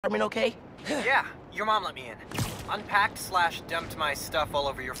apartment okay? Yeah, your mom let me in. Unpacked/dumped my stuff all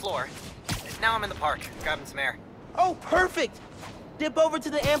over your floor. Now I'm in the park, grabbing some air. Oh, perfect! Dip over to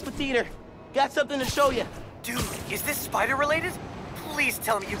the amphitheater. Got something to show you. Dude, is this spider-related? Please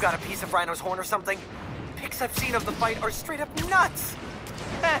tell me you got a piece of Rhino's horn or something. Pics I've seen of the fight are straight up nuts!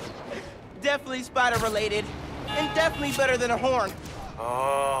 Definitely spider-related. And definitely better than a horn.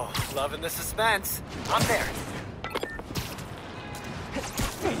 Oh, loving the suspense. I'm there.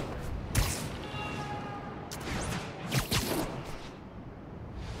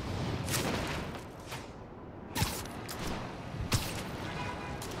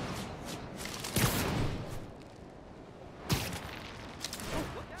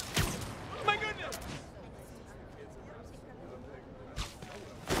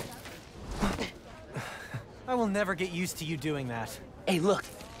 I will never get used to you doing that. Hey, look.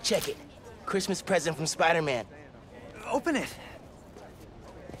 Check it. Christmas present from Spider-Man. Open it.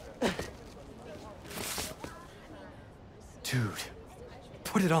 Dude,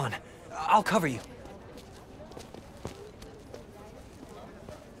 put it on. I'll cover you.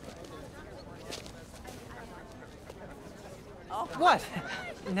 What?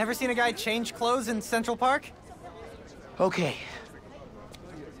 Never seen a guy change clothes in Central Park? Okay.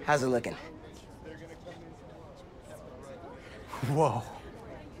 How's it looking? Whoa.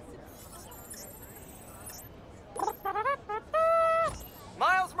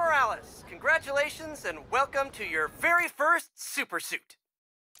 Miles Morales, congratulations and welcome to your very first super suit.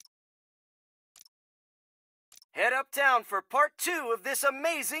 Head uptown for part 2 of this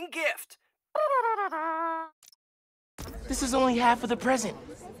amazing gift. This is only half of the present.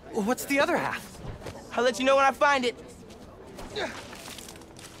 What's the other half? I'll let you know when I find it.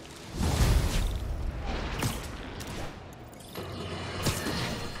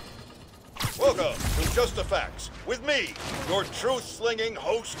 Welcome to Just the Facts, with me, your truth-slinging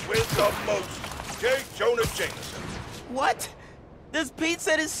host with the most, J. Jonah Jameson. What? Does Pete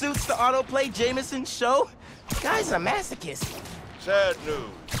set his suits to autoplay Jameson's show? Guy's a masochist. Sad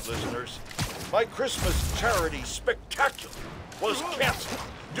news, listeners. My Christmas charity spectacular was canceled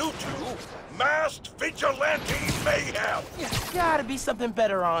due to masked vigilante mayhem. Gotta be something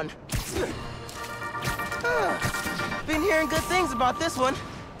better on. Been hearing good things about this one.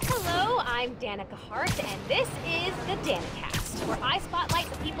 Hello, I'm Danica Hart, and this is the Danicast, where I spotlight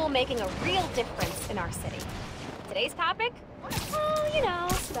the people making a real difference in our city. Today's topic? Well, you know,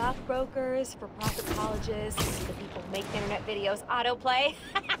 stockbrokers, for-profit colleges, the people who make internet videos autoplay.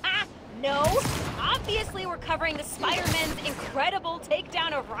 No, obviously we're covering the Spider-Man's incredible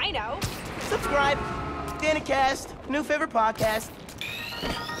takedown of Rhino. Subscribe. Danicast, new favorite podcast.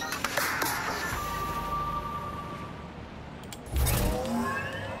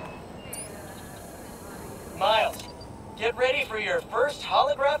 Miles, get ready for your first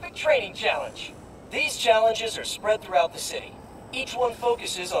holographic training challenge. These challenges are spread throughout the city. Each one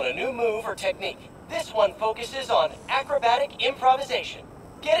focuses on a new move or technique. This one focuses on acrobatic improvisation.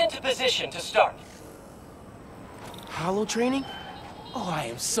 Get into position to start. Hollow training? Oh, I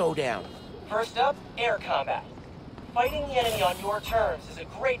am so down. First up, air combat. Fighting the enemy on your terms is a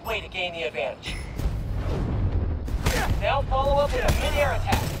great way to gain the advantage. Now follow up with a mid-air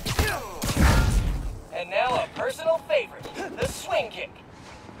attack. And now a personal favorite, the swing kick.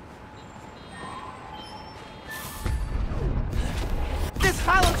 This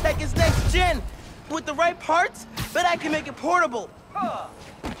holotech is next gen. With the right parts, bet I can make it portable.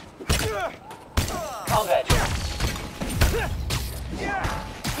 Combat jump.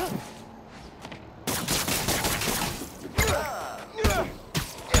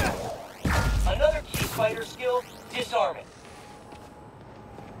 Another key fighter skill, disarming.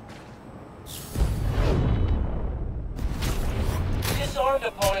 Disarmed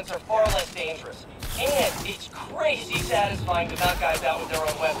opponents are far less dangerous, and it's crazy satisfying to knock guys out with their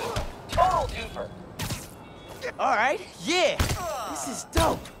own weapons. Total twofer. All right, yeah. This is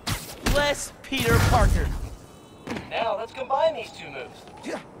dope. Bless Peter Parker. Now let's combine these two moves.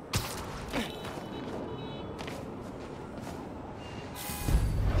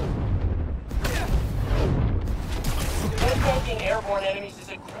 Head-poking airborne enemies is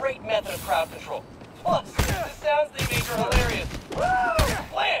a great method of crowd control. Plus, the sounds they make are hilarious. Blam!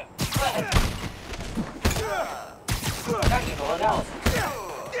 Blam! Technical analysis.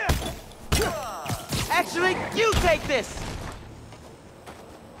 Actually, you take this.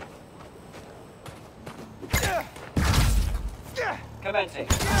 Commencing.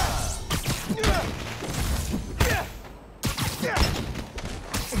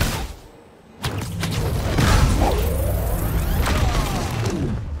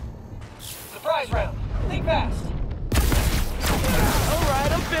 Surprise round. Think fast. All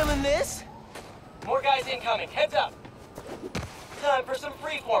right, I'm incoming. Heads up. Time for some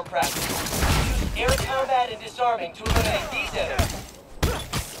freeform practice. Use air combat and disarming to eliminate these enemies.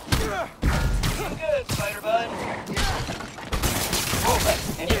 Doing good, Spider Bud.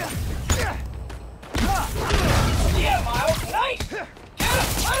 And yeah, Miles, nice! Get him!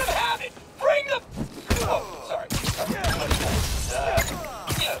 Let him have it! Bring the... Oh, sorry. Yeah,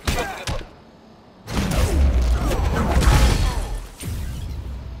 keep up the good work.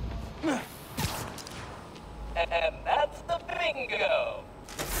 And that's the bingo!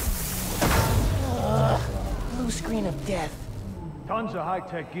 Blue screen of death. Tons of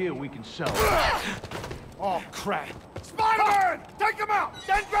high-tech gear we can sell. Oh, crap. Spider-Man! Take him out!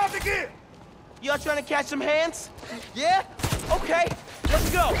 Then grab the gear! Y'all trying to catch some hands? Yeah? Okay, let's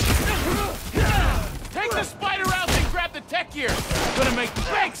go. Take the spider out and grab the tech gear. Gonna make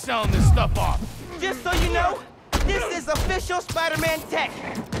bank selling this stuff off. Just so you know, this is official Spider-Man tech.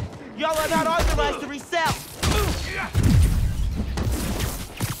 Y'all are not authorized to resell.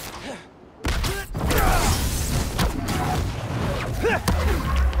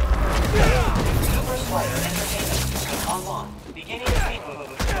 Super Spider Entertainment online. Beginning speed move.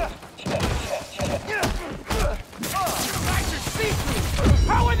 Guys are see-through.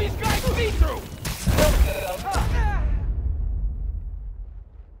 How are these guys see-through?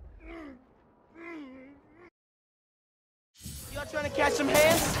 Y'all trying to catch some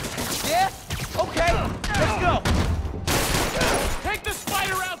hands? Yeah? Okay, let's go. Take the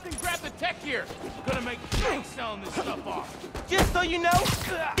spider out and grab the tech gear. Gonna make bank selling this stuff off. Just so you know,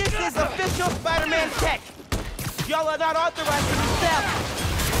 this is official Spider-Man tech. Y'all are not authorized to resell.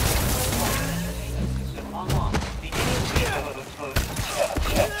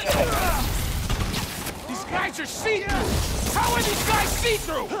 These guys are see-through. How are these guys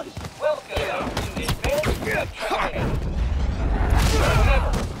see-through? Welcome to Advanced Training.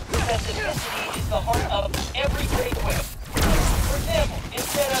 Remember, specificity is the heart of every great whip. For example,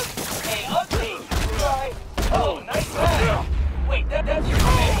 instead of, hey, ugly, try, oh, nice bag. Wait, that's your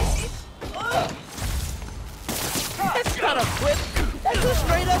command? That's not a whip. That's a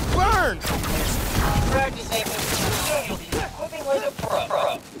straight up burn. Practicing, soon you'll be equipping like a pro.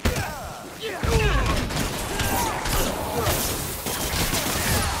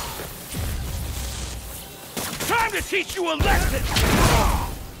 Time to teach you a lesson.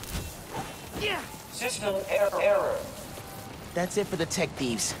 System error. That's it for the tech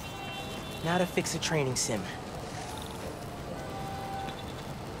thieves. Now to fix a training sim.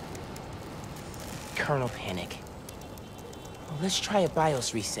 Kernel panic. Well, let's try a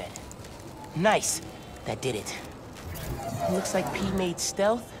BIOS reset. Nice! That did it. Looks like Pete made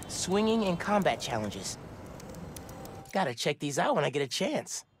stealth, swinging, and combat challenges. Gotta check these out when I get a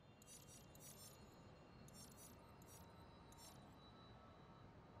chance.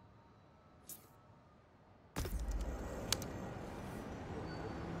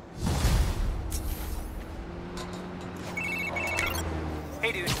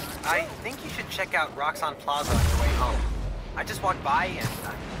 Hey dude, I think you should check out Roxan Plaza on your way home. I just walked by and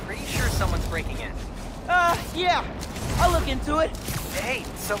I'm pretty sure someone's breaking in. Yeah. I'll look into it. Hey,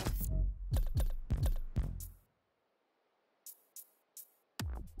 so...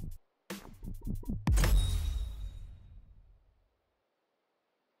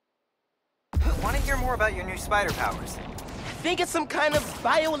 Want to hear more about your new spider powers? I think it's some kind of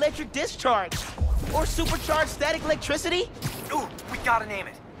bioelectric discharge. Or supercharged static electricity. Ooh, we gotta name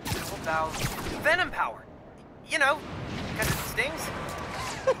it. How about Venom Power? You know, because it stings.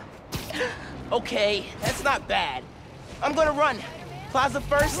 Okay, that's not bad. I'm gonna run. Plaza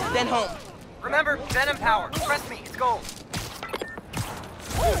first, then home. Remember, Venom Power. Trust me, it's gold.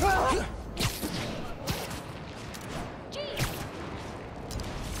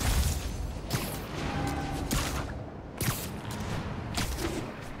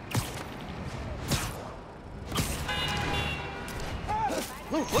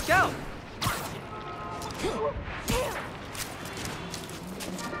 Look out!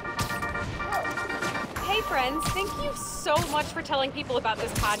 Hey friends, thank you so much for telling people about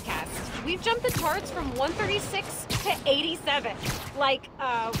this podcast. We've jumped the charts from 136 to 87. Like,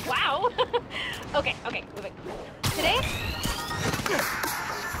 wow. Okay, moving. Today...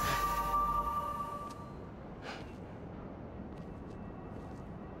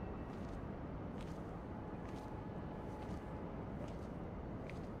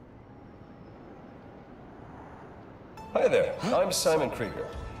 Hi there, I'm Simon Krieger,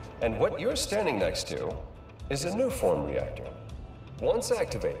 and what you're standing next to is a new form reactor. Once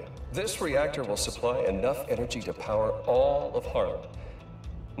activated, this reactor will supply enough energy to power all of Harlem.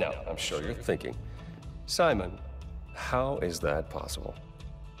 Now, I'm sure you're thinking, Simon, how is that possible?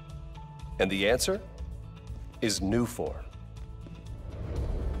 And the answer is new form.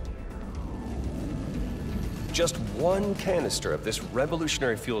 Just one canister of this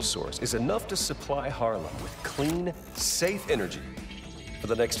revolutionary fuel source is enough to supply Harlem with clean, safe energy for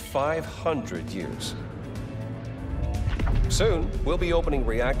the next 500 years. Soon, we'll be opening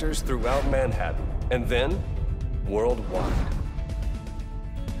reactors throughout Manhattan, and then worldwide.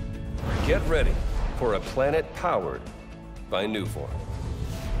 Get ready for a planet powered by new form.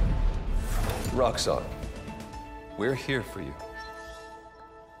 Roxan, we're here for you.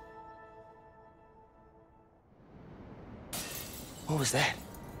 What was that?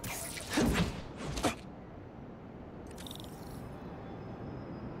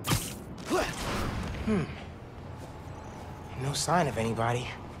 No sign of anybody.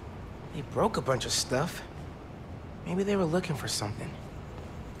 They broke a bunch of stuff. Maybe they were looking for something.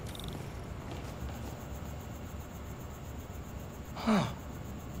 Huh.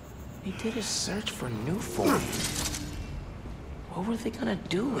 They did a search for new form. What were they gonna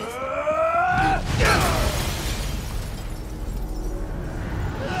do with it?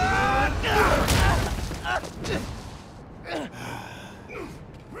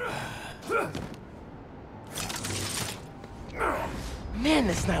 Man,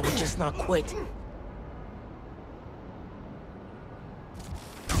 this night would just not quit.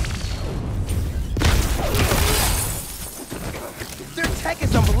 Their tech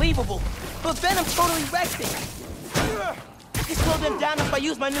is unbelievable, but Venom totally wrecked it. I can slow them down if I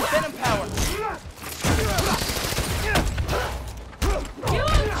use my new Venom power.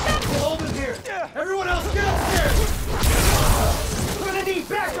 Hold it here! Everyone else get upstairs! We're gonna need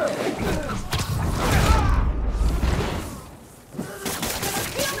backup!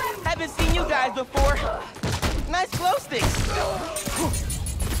 Haven't seen you guys before. Nice glow sticks.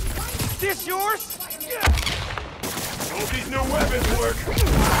 This yours? Hope these new weapons work.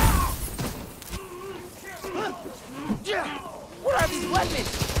 What are these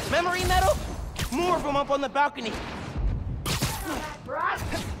weapons? Memory metal? More of them up on the balcony.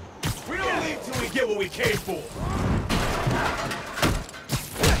 We don't leave till we get what we came for.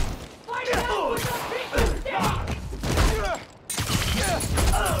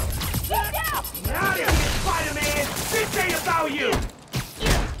 Now you Spider-Man! This ain't about you!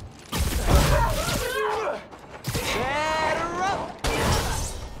 Batter up!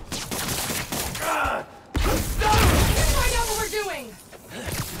 Find out what we're doing!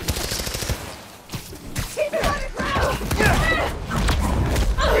 Keep it on the ground!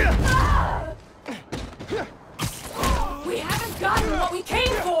 We haven't gotten what we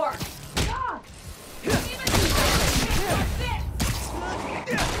came for!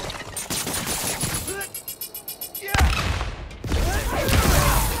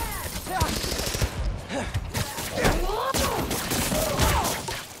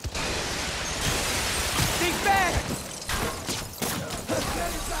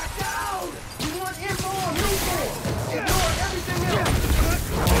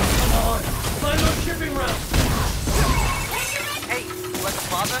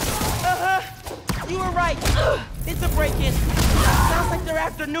 You were right. It's a break-in. Sounds like they're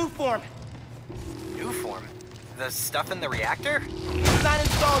after new form. New form? The stuff in the reactor? It's not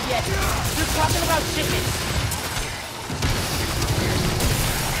installed yet. They're talking about shipments.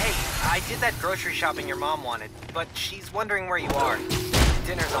 Hey, I did that grocery shopping your mom wanted, but she's wondering where you are.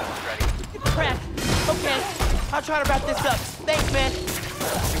 Dinner's almost ready. Crap. Okay, I'll try to wrap this up. Thanks, man.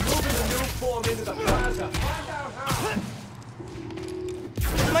 Moving the new form into the plaza.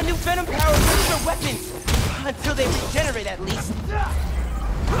 My new Venom power is their weapons. Until they regenerate, at least.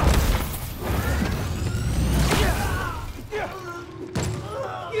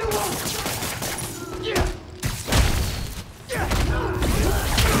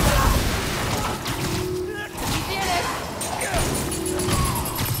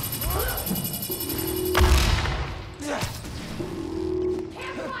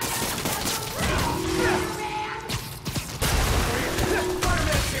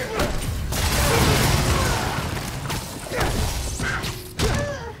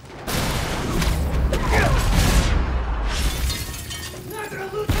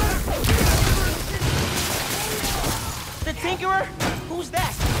 The Tinkerer? Who's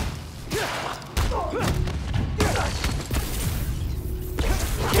that?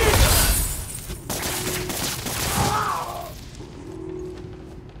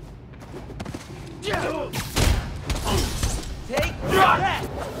 Take that!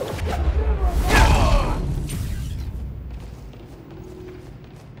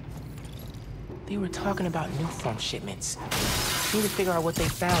 They were talking about new form shipments. Need to figure out what they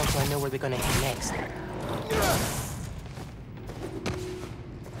found so I know where they're gonna head next.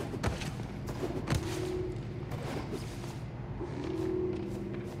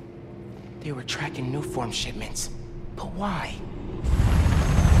 they were tracking new form shipments. But why?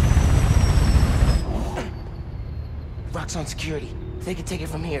 Roxan security. They can take it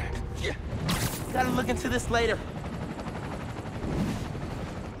from here. Gotta look into this later.